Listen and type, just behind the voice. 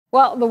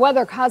Well, the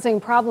weather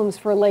causing problems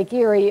for Lake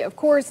Erie. Of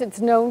course,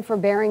 it's known for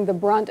bearing the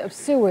brunt of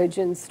sewage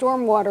and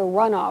stormwater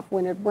runoff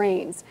when it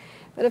rains.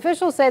 But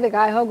officials say the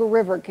Cuyahoga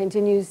River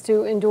continues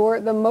to endure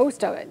the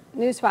most of it.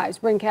 News 5's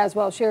Bryn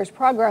Caswell shares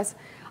progress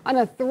on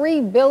a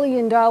 $3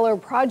 billion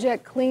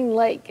Project Clean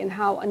Lake and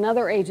how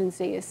another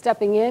agency is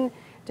stepping in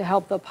to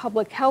help the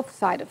public health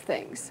side of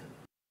things.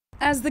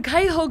 As the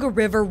Cuyahoga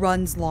River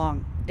runs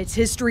long, its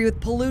history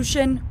with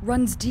pollution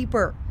runs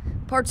deeper.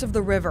 Parts of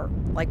the river,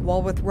 like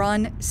Walworth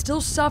Run,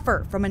 still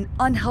suffer from an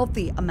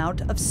unhealthy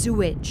amount of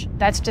sewage.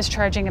 That's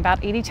discharging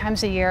about 80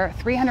 times a year,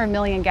 300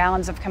 million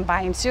gallons of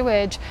combined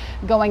sewage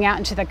going out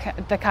into the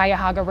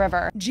Cuyahoga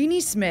River.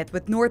 Jeannie Smith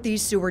with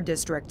Northeast Sewer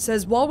District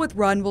says Walworth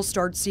Run will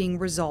start seeing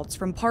results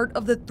from part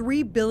of the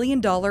 $3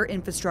 billion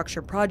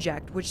infrastructure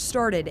project, which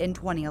started in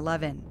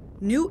 2011.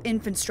 New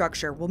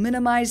infrastructure will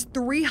minimize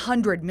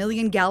 300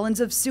 million gallons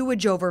of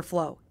sewage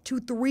overflow to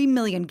 3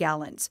 million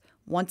gallons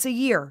once a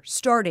year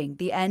starting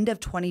the end of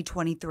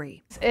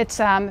 2023. It's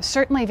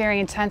certainly very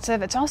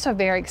intensive. It's also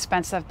very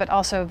expensive, but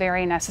also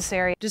very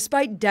necessary.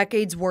 Despite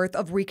decades worth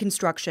of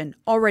reconstruction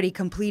already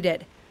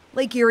completed,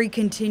 Lake Erie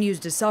continues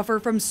to suffer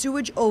from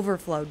sewage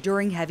overflow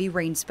during heavy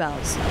rain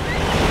spells. It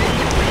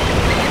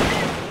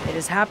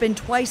has happened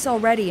twice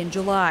already in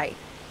July,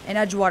 and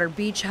Edgewater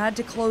Beach had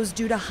to close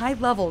due to high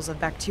levels of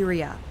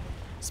bacteria.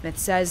 Smith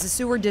says the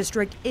sewer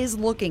district is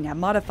looking at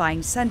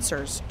modifying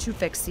sensors to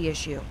fix the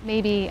issue.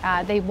 Maybe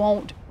they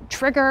won't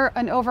trigger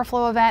an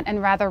overflow event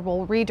and rather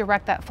will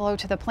redirect that flow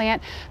to the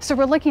plant. So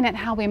we're looking at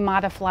how we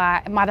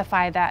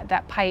modify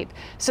that pipe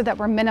so that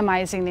we're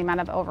minimizing the amount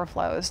of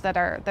overflows that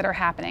are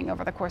happening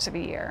over the course of a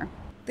year.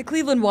 The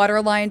Cleveland Water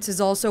Alliance is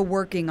also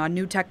working on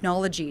new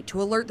technology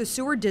to alert the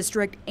sewer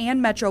district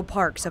and metro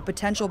parks of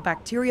potential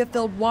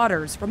bacteria-filled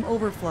waters from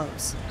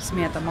overflows.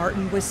 Samantha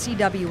Martin with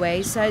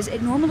CWA says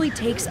it normally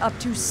takes up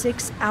to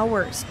 6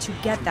 hours to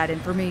get that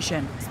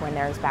information. When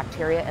there's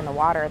bacteria in the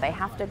water, they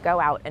have to go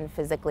out and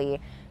physically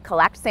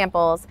collect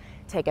samples,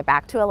 take it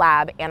back to a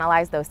lab,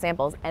 analyze those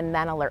samples, and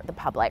then alert the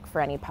public for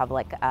any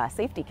public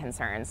safety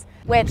concerns,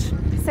 which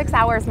 6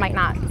 hours might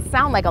not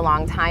sound like a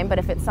long time, but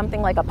if it's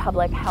something like a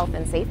public health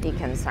and safety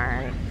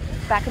concern,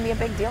 that can be a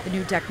big deal. The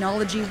new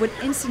technology would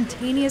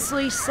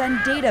instantaneously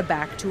send data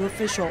back to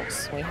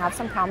officials. We have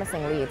some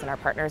promising leads, and our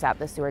partners at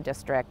the sewer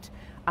district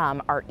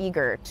are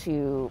eager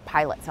to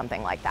pilot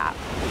something like that.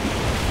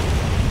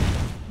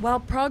 While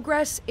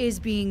progress is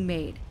being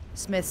made,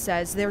 Smith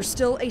says there's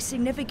still a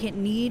significant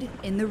need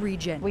in the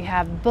region. We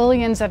have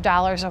billions of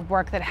dollars of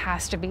work that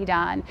has to be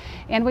done,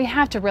 and we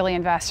have to really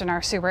invest in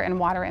our sewer and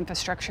water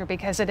infrastructure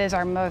because it is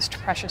our most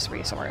precious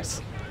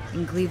resource.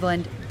 In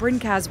Cleveland, Bryn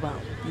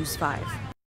Caswell, News 5.